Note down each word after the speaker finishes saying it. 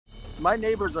My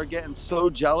neighbors are getting so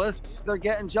jealous. They're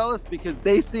getting jealous because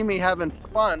they see me having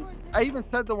fun. I even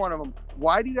said to one of them,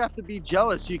 why do you have to be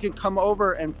jealous? You can come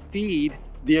over and feed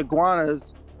the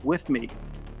iguanas with me.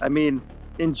 I mean,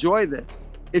 enjoy this.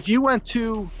 If you went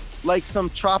to like some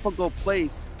tropical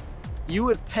place, you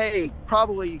would pay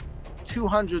probably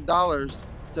 $200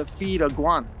 to feed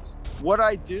iguanas. What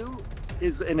I do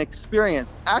is an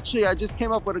experience. Actually, I just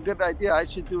came up with a good idea. I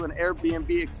should do an Airbnb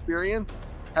experience,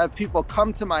 have people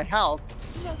come to my house,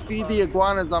 feed the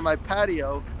iguanas on my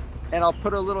patio, and I'll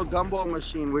put a little gumball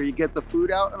machine where you get the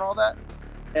food out and all that,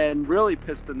 and really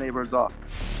piss the neighbors off.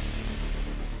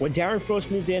 When Darren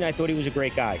first moved in, I thought he was a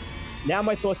great guy. Now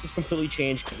my thoughts have completely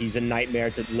changed. He's a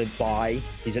nightmare to live by.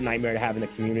 He's a nightmare to have in the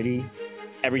community.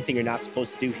 Everything you're not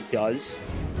supposed to do, he does.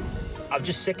 I'm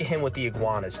just sick of him with the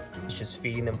iguanas. It's just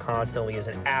feeding them constantly is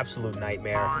an absolute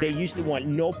nightmare. They used to want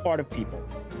no part of people.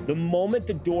 The moment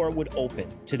the door would open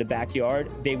to the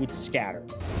backyard, they would scatter.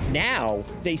 Now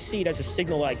they see it as a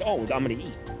signal like, oh, I'm gonna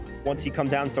eat. Once he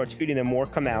comes out and starts feeding them more,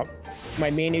 come out. My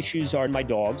main issues are my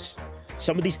dogs.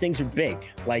 Some of these things are big,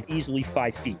 like easily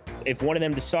 5 feet. If one of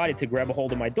them decided to grab a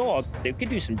hold of my dog, they could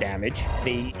do some damage.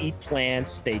 They eat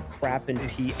plants, they crap and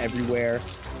pee everywhere.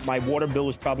 My water bill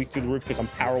is probably through the roof because I'm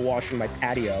power washing my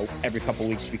patio every couple of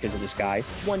weeks because of this guy.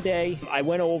 One day, I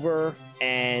went over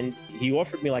and he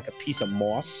offered me like a piece of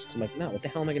moss. So I'm like, no, what the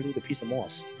hell am I gonna do with a piece of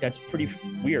moss? That's pretty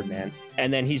weird, man.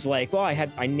 And then he's like, well,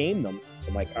 I named them. So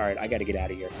I'm like, all right, I gotta get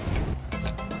out of here.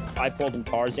 I've called him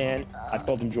Tarzan. I've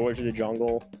called him George of the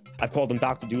Jungle. I've called him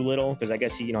Dr. Doolittle because I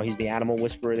guess he's the animal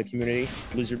whisperer of the community.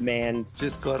 Lizard man.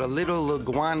 Just got a little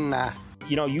iguana.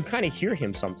 You kind of hear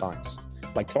him sometimes,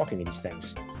 like talking to these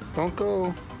things. Don't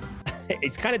go.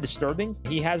 It's kind of disturbing.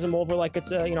 He has him over like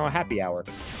it's a happy hour.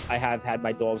 I have had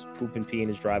my dogs poop and pee in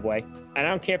his driveway, and I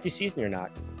don't care if he sees me or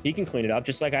not. He can clean it up,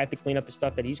 just like I have to clean up the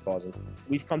stuff that he's causing.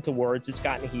 We've come to words. It's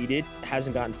gotten heated. It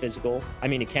hasn't gotten physical. I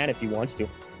mean, it can if he wants to.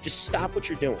 Just stop what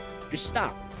you're doing. Just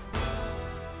stop.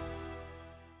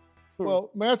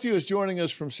 Well, Matthew is joining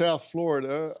us from South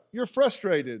Florida. You're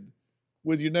frustrated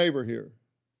with your neighbor here.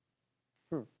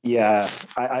 Yeah,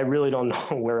 I really don't know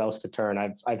where else to turn.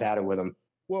 I've had it with him.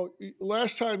 Well,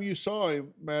 last time you saw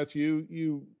him, Matthew,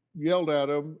 you yelled at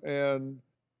him, and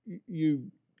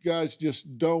you guys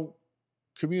just don't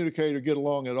communicate or get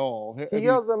along at all. He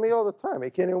yells at me all the time. He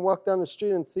can't even walk down the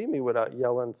street and see me without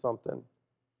yelling something.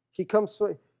 He comes,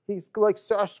 he's like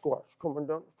Sasquatch coming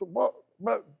down,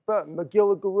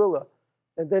 McGilla Gorilla.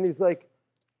 And then he's like,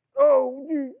 oh,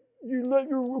 you let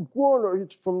your iguana.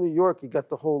 He's from New York. He got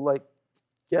the whole like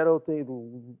ghetto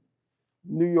thing,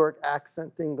 New York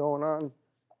accent thing going on.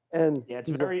 And yeah,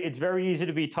 it's very easy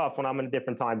to be tough when I'm in a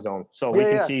different time zone. So we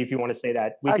can see if you want to say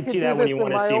that. We can see that when you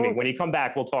want to see me. When you come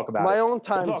back, we'll talk about it. My own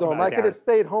time zone. I could have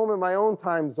stayed home in my own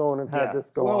time zone and had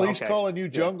this go on. Well, he's calling you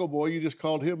Jungle Boy. You just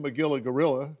called him McGilla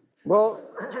Gorilla. Well,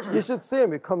 you should see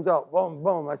him. He comes out, boom,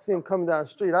 boom. I see him coming down the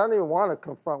street. I don't even want to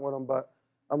confront with him, but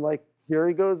I'm like, here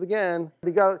he goes again.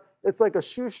 It's like a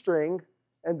shoestring,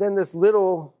 and then this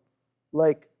little,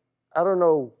 like, I don't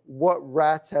know what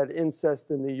rats had incest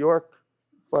in New York,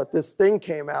 but this thing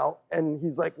came out, and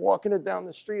he's like walking it down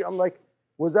the street. I'm like,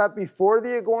 was that before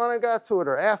the iguana got to it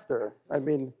or after? I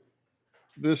mean.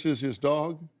 This is his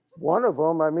dog? One of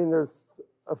them. I mean, there's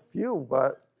a few,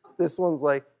 but this one's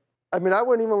like, I mean, I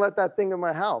wouldn't even let that thing in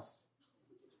my house.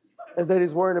 And then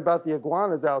he's worrying about the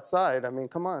iguanas outside. I mean,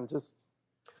 come on, just.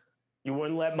 You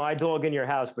wouldn't let my dog in your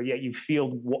house, but yet you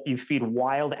feed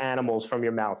wild animals from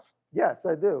your mouth. Yes,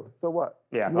 I do. So what?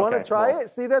 Yeah. You want to try it?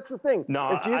 See, that's the thing.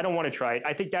 No, I don't want to try it.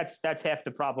 I think that's half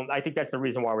the problem. I think that's the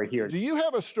reason why we're here. Do you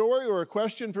have a story or a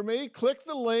question for me? Click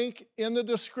the link in the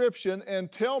description and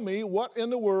tell me what in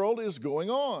the world is going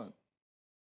on.